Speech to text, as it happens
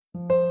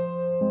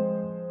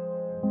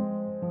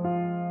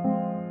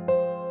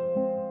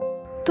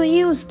तो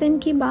ये उस दिन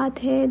की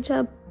बात है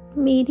जब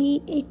मेरी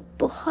एक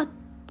बहुत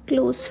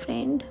क्लोज़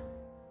फ्रेंड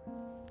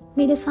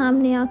मेरे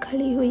सामने आ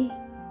खड़ी हुई।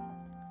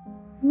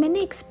 मैंने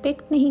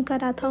एक्सपेक्ट नहीं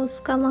करा था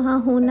उसका वहाँ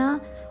होना,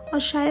 और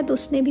शायद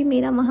उसने भी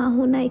मेरा वहाँ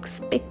होना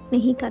एक्सपेक्ट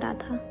नहीं करा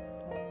था।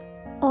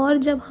 और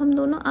जब हम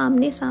दोनों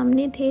आमने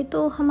सामने थे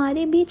तो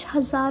हमारे बीच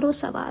हज़ारों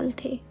सवाल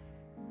थे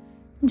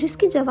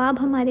जिसके जवाब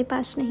हमारे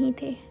पास नहीं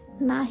थे,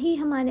 ना ही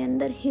हमारे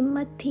अंदर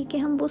हिम्मत थी कि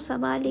हम वो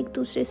सवाल एक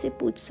दूसरे से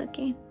पूछ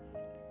सकें।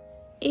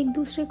 एक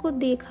दूसरे को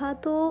देखा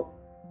तो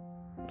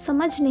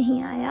समझ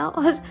नहीं आया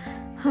और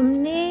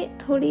हमने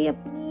थोड़ी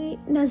अपनी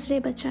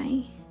नज़रें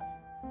बचाईं,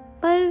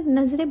 पर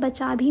नज़रें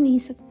बचा भी नहीं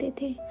सकते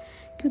थे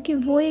क्योंकि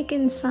वो एक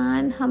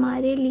इंसान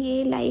हमारे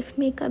लिए लाइफ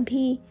में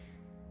कभी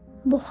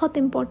बहुत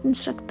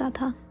इम्पोर्टेंस रखता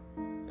था।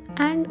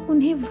 एंड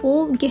उन्हें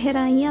वो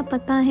गहराइयाँ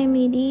पता है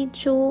मेरी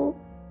जो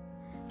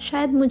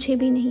शायद मुझे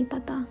भी नहीं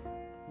पता।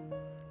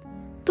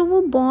 तो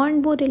वो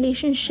बॉन्ड, वो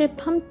रिलेशनशिप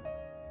हम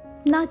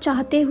ना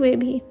चाहते हुए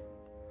भी,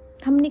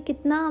 हमने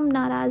कितना हम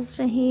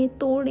नाराज़ रहें,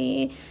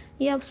 तोड़ें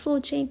या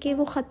सोचें कि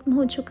वो ख़त्म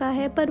हो चुका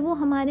है, पर वो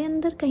हमारे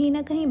अंदर कहीं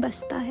ना कहीं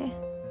बसता है।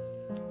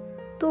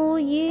 तो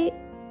ये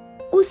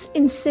उस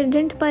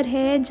इंसिडेंट पर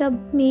है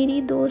जब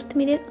मेरी दोस्त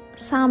मेरे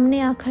सामने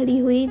आ खड़ी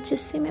हुई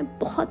जिससे मैं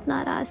बहुत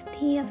नाराज़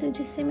थी या फिर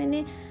जिससे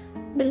मैंने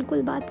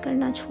बिल्कुल बात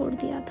करना छोड़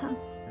दिया था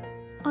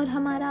और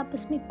हमारा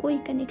आपस में कोई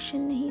कनेक्शन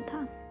नहीं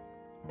था।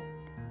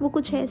 वो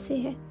कुछ ऐसे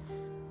है,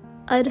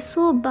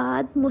 अरसों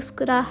बाद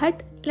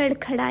मुस्कुराहट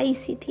लड़खड़ाई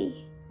सी थी।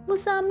 वो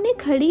सामने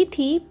खड़ी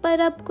थी पर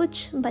अब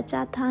कुछ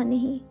बचा था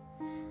नहीं।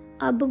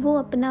 अब वो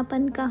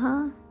अपनापन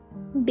कहाँ,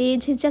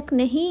 बेझिझक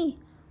नहीं,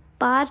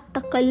 पार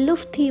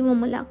तकल्लुफ़ थी वो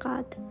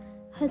मुलाकात।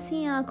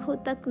 हंसी आंखों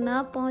तक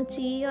ना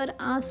पहुंची और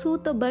आंसू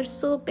तो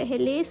बरसों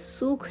पहले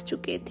सूख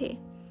चुके थे।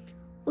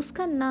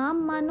 उसका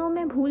नाम मानो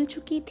मैं भूल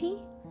चुकी थी,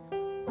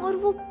 और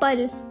वो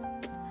पल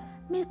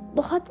मैं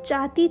बहुत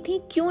चाहती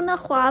थी क्यों ना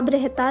ख्वाब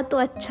रहता तो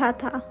अच्छा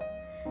था।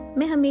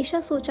 मैं हमेशा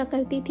सोचा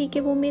करती थी कि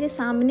वो मेरे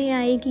सामने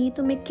आएगी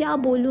तो मैं क्या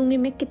बोलूँगी,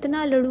 मैं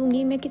कितना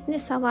लड़ूंगी, मैं कितने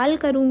सवाल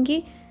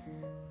करूँगी,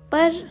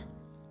 पर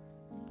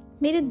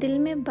मेरे दिल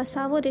में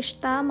बसा वो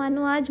रिश्ता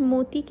मानो आज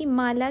मोती की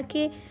माला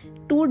के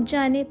टूट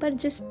जाने पर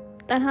जिस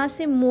तरह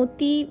से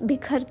मोती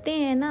बिखरते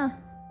हैं ना,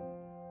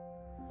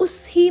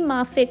 उस ही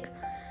माफिक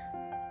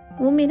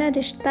वो मेरा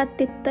रिश्ता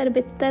तितर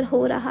बितर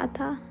हो रहा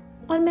था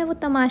और मैं वो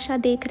तमाशा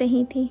देख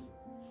रही थी।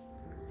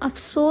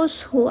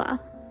 अफसोस हुआ,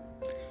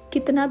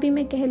 कितना भी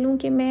मैं कह लूँ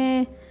कि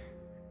मैं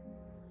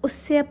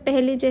उससे अब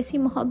पहले जैसी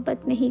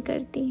मोहब्बत नहीं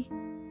करती,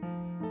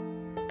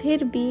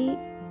 फिर भी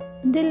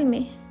दिल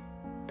में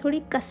थोड़ी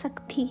कसक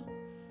थी।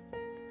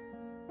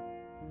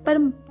 पर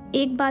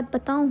एक बात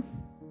बताऊं,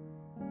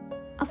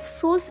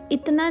 अफसोस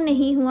इतना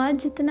नहीं हुआ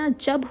जितना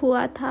जब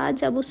हुआ था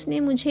जब उसने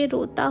मुझे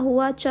रोता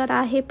हुआ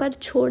चौराहे पर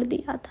छोड़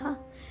दिया था।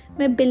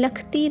 मैं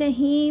बिलखती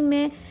रही,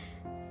 मैं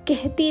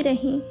कहती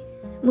रही,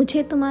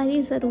 मुझे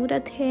तुम्हारी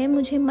ज़रूरत है,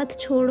 मुझे मत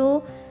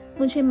छोड़ो,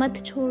 मुझे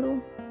मत छोड़ो।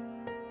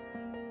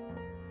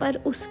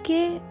 पर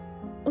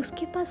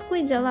उसके पास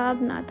कोई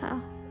जवाब ना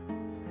था।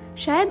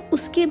 शायद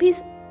उसके भी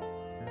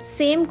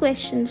सेम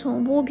क्वेश्चंस हों,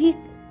 वो भी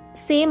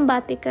सेम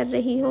बातें कर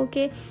रही हो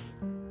कि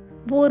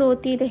वो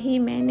रोती रही,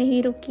 मैं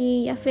नहीं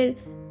रुकी, या फिर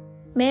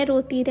मैं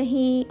रोती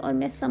रही और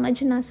मैं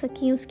समझ ना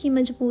सकी उसकी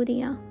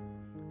मजबूरियाँ।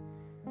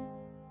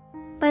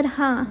 पर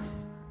हाँ,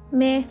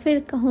 मैं फिर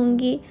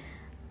कहूँगी,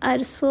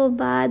 अरसों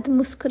बाद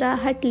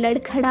मुस्कुराहट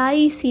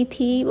लड़खड़ाई सी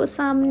थी। वो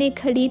सामने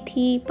खड़ी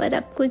थी पर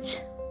अब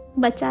कुछ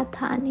बचा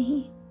था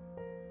नहीं।